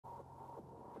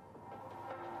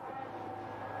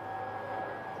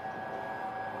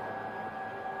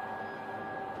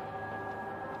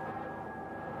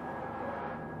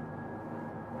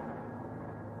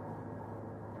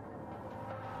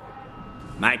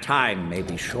My time may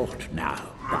be short now,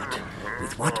 but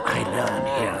with what I learn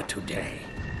here today,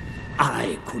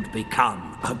 I could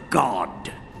become a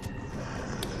god.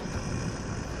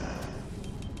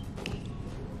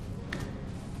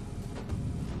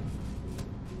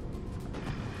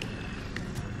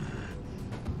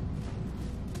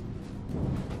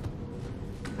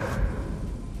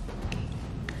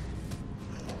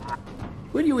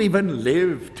 Will you even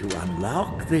live to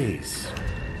unlock this?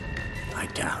 I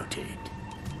doubt it.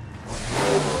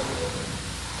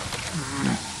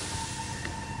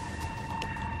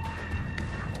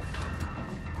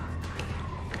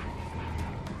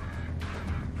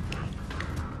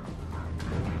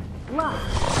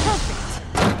 Perfect.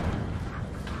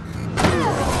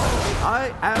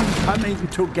 I am coming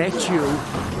to get you.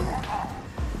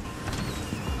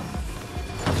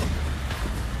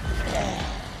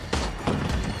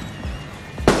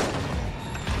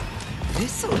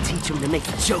 This'll teach him to make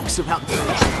jokes about the...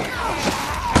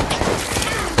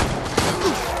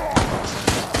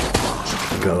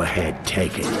 Go ahead,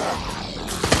 take it.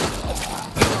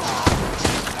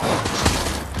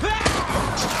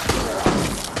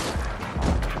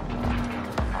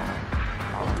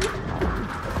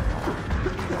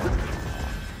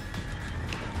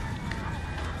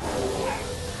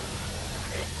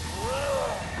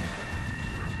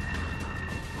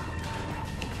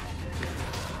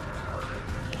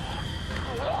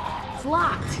 It's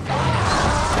locked.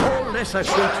 All lesser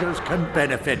creatures can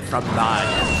benefit from mine.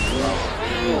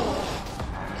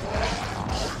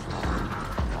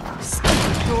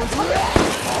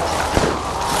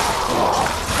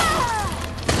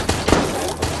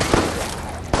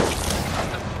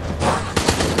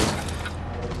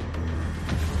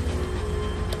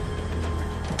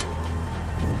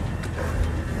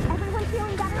 Everyone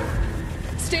feeling better?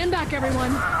 Stand back,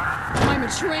 everyone. I'm a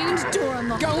trained door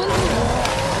unlocker. Going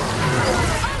through.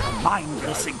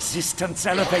 Mindless existence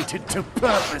elevated to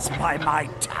purpose by my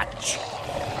touch.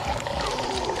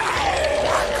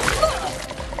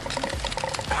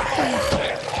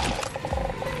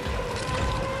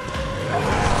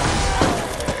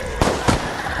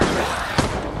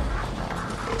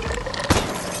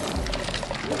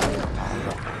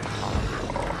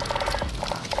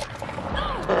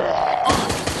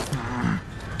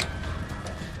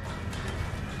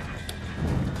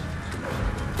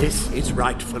 This is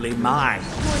rightfully mine.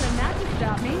 More than that to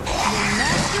stop me. The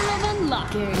master of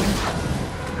unlocking.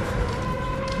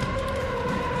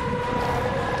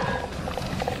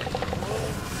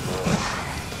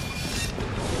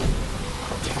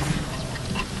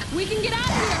 We can get out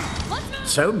of here. Let's move.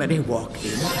 So many walk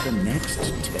in for the next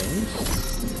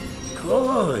test?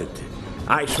 Good.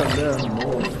 I shall learn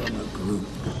more from a group.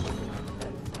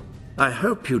 I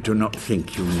hope you do not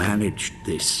think you managed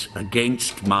this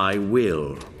against my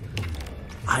will.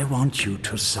 I want you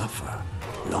to suffer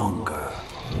longer.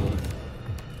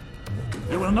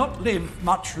 You will not live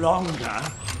much longer.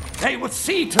 They will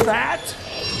see to that.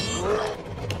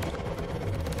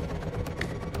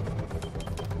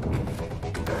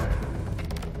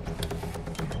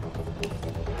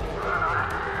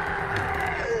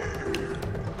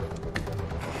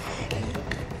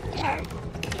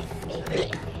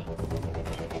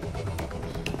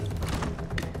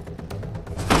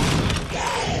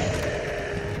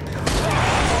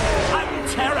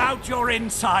 Your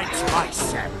insides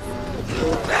myself.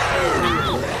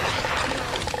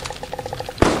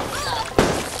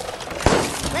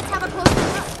 Let's have a closer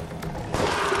look.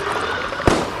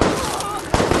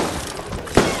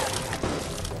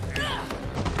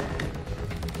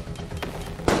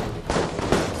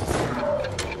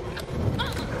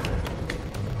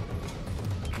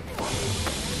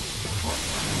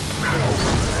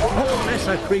 All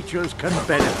lesser creatures can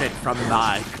benefit from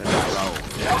my control.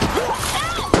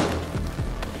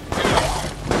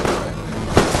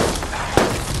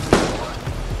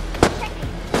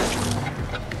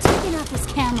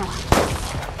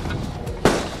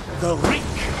 The reek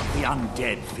of the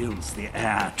undead fills the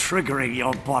air, triggering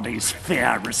your body's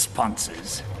fear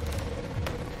responses.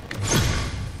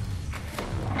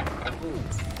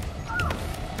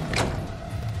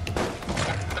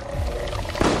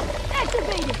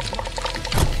 Activated.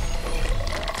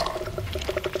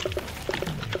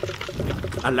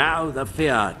 Allow the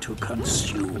fear to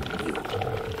consume you.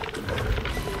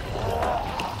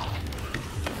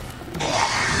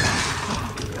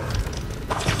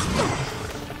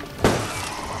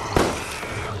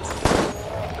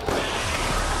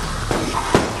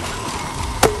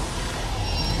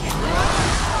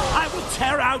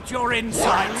 Out your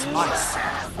insides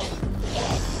myself.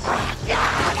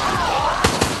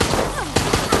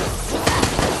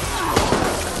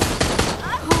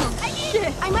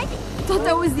 thought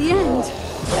that was the end.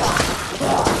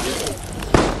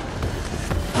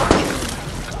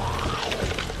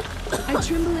 I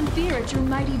tremble in fear at your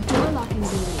mighty door locking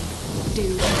ability,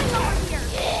 dude.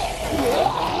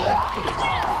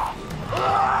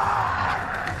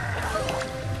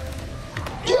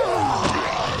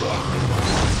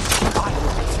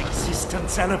 This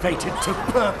existence elevated to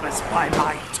purpose by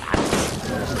my touch.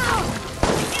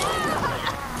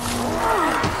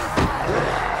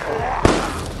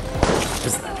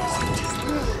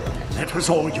 That was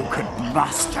all you could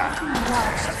muster.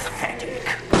 Pathetic.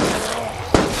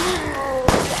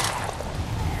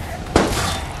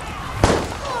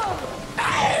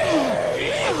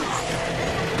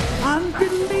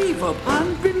 Unbelievable!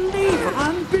 Unbelievable!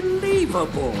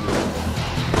 Unbelievable!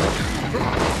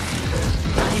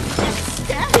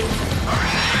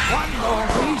 One more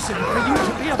reason for you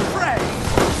to be afraid.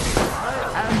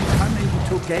 I am coming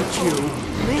to get you.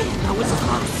 Man, that was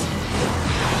close.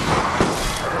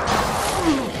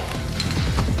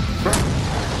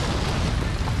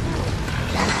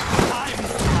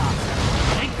 Time's up.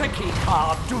 Take the key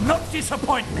card. Do not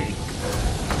disappoint me.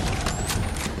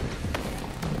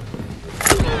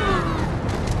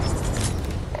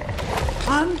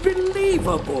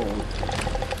 Unbelievable!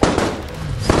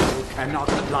 You cannot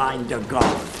blind a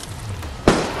god.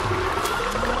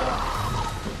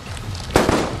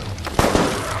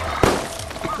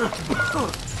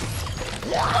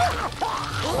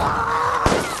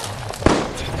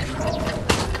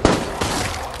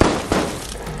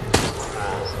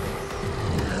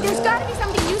 There's gotta be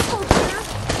something useful here.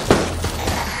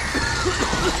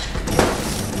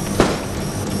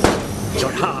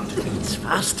 Your heart beats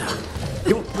faster.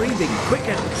 Your breathing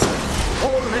quickens.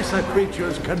 All lesser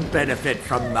creatures can benefit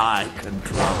from my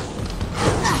control.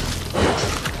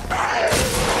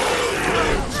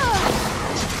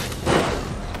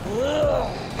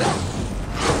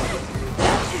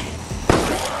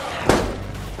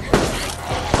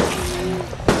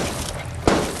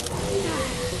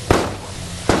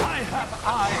 I have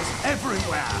eyes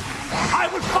everywhere. I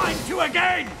will find you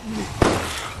again!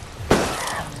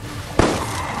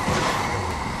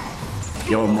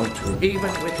 Your motto,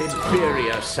 even with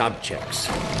inferior subjects,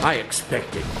 I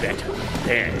expected better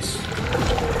than this.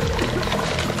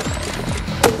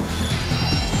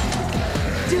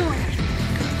 Do it.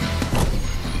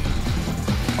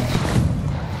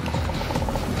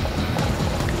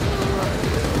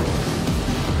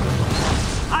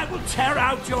 I will tear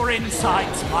out your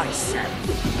insides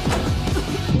myself.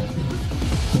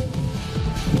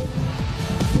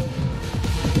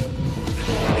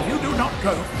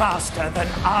 Go faster, then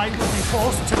I will be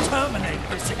forced to terminate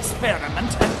this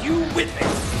experiment, and you with it.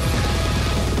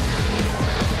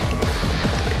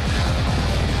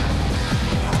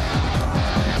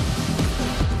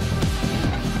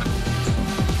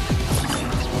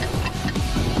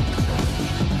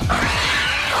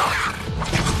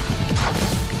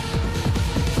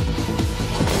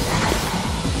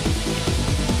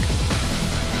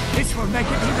 This will make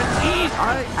it even easier.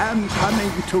 I am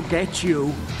coming to get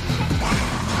you.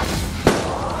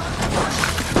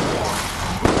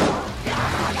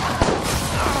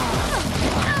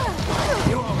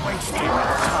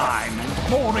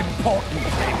 More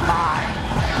importantly, mine.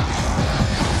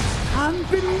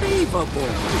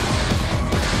 Unbelievable.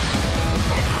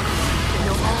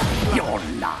 Your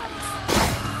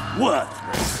life.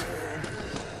 Worthless.